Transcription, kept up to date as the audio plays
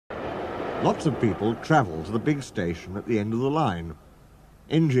Lots of people travel to the big station at the end of the line.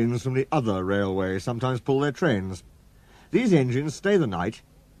 Engines from the other railway sometimes pull their trains. These engines stay the night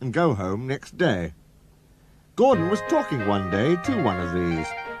and go home next day. Gordon was talking one day to one of these.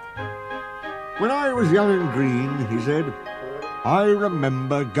 "When I was young and green," he said, "I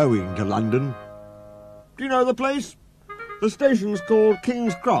remember going to London. Do you know the place? The station's called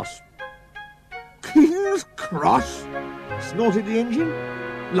King's Cross." "King's Cross?" snorted the engine.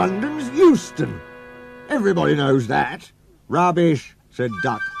 "London's Euston. Everybody knows that." "Rubbish," said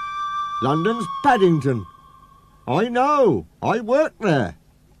Duck. "London's Paddington." "I know. I worked there."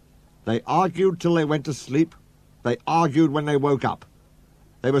 They argued till they went to sleep. They argued when they woke up.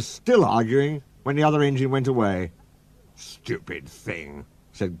 They were still arguing when the other engine went away. "Stupid thing,"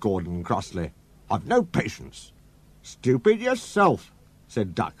 said Gordon crossly. "I've no patience." "Stupid yourself,"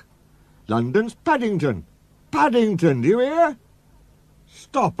 said Duck. "London's Paddington. Paddington, do you hear?"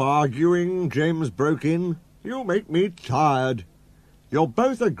 "Stop arguing," James broke in. "You make me tired. You're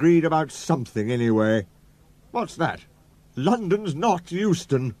both agreed about something anyway." "What's that?" "London's not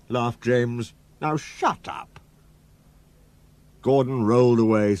Euston," laughed James. "Now shut up." Gordon rolled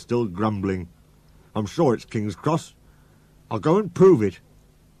away, still grumbling. "I'm sure it's King's Cross. I'll go and prove it."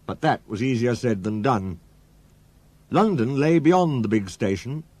 But that was easier said than done. London lay beyond the big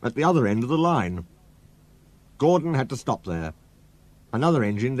station, at the other end of the line. Gordon had to stop there. Another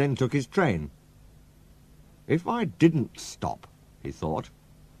engine then took his train. "If I didn't stop," he thought,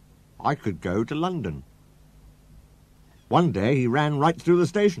 "I could go to London." One day he ran right through the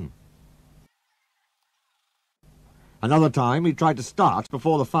station. Another time he tried to start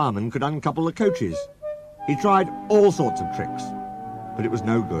before the fireman could uncouple the coaches. He tried all sorts of tricks, but it was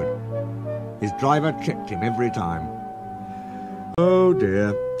no good. His driver checked him every time. "Oh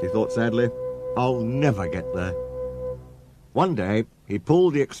dear," he thought sadly, "I'll never get there." One day he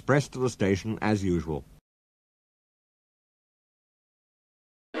pulled the express to the station as usual.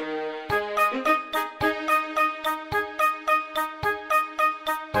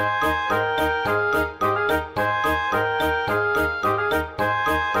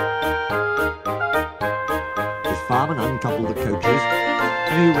 Fireman uncoupled the coaches,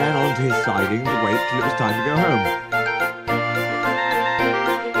 and he ran on to his siding to wait till it was time to go home.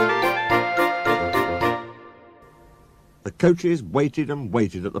 The coaches waited and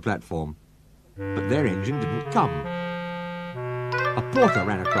waited at the platform, but their engine didn't come. A porter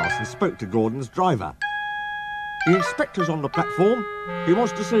ran across and spoke to Gordon's driver. "The inspector's on the platform. He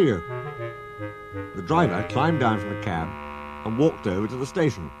wants to see you." The driver climbed down from the cab and walked over to the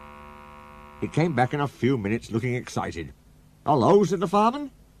station. He came back in a few minutes looking excited. "Hello," said the fireman.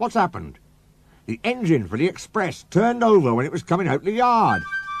 "What's happened?" "The engine for the express turned over when it was coming out the yard.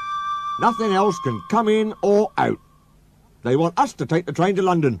 Nothing else can come in or out. They want us to take the train to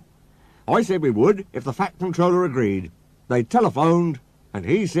London. I said we would if the Fat Controller agreed. They telephoned and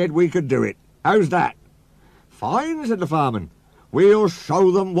he said we could do it. How's that?" "Fine," said the fireman. "We'll show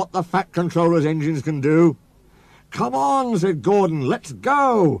them what the Fat Controller's engines can do." "Come on," said Gordon. "Let's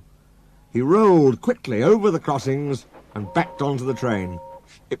go." He rolled quickly over the crossings and backed onto the train.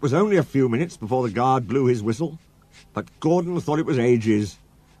 It was only a few minutes before the guard blew his whistle, but Gordon thought it was ages.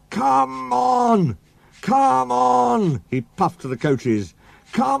 "Come on! Come on!" he puffed to the coaches.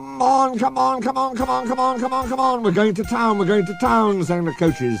 "Come on, come on, come on, come on, come on, come on, come on! We're going to town, we're going to town," sang the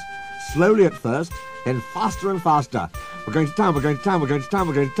coaches. Slowly at first, then faster and faster. "We're going to town, we're going to town, we're going to town,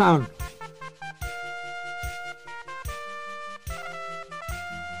 we're going to town."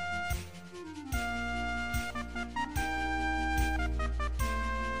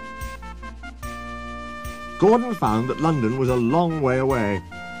 Gordon found that London was a long way away.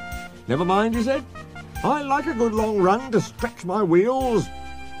 "Never mind," he said. "I like a good long run to stretch my wheels."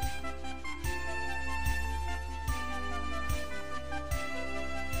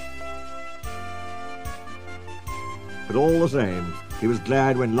 But all the same, he was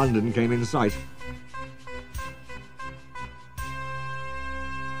glad when London came in sight.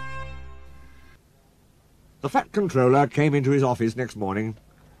 The Fat Controller came into his office next morning.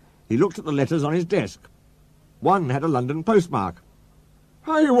 He looked at the letters on his desk. One had a London postmark.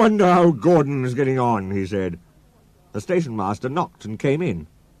 "I wonder how Gordon's getting on," he said. The station master knocked and came in.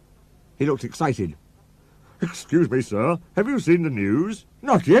 He looked excited. "Excuse me, sir, have you seen the news?"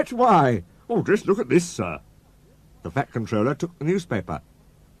 "Not yet, why?" "Oh, just look at this, sir." The Fat Controller took the newspaper.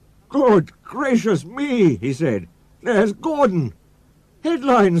 "Good gracious me," he said. "There's Gordon.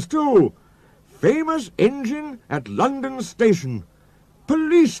 Headlines, too. Famous engine at London station.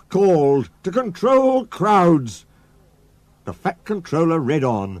 Police called to control crowds." The Fat Controller read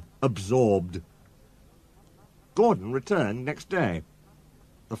on, absorbed. Gordon returned next day.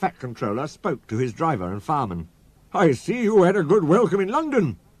 the Fat Controller spoke to his driver and fireman. "I see you had a good welcome in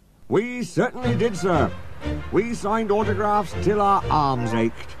London." "We certainly did, sir. We signed autographs till our arms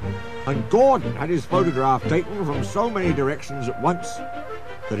ached. And Gordon had his photograph taken from so many directions at once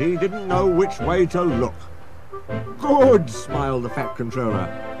that he didn't know which way to look." "Good," smiled the Fat Controller.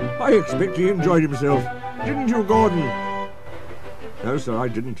 "I expect he enjoyed himself. Didn't you, Gordon?" "No, sir, I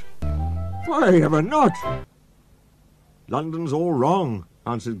didn't." "Why ever not?" "London's all wrong,"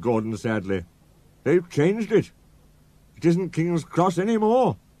 answered Gordon sadly. "They've changed it. It isn't King's Cross any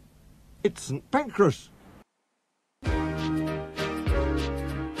more. It's St. Pancras."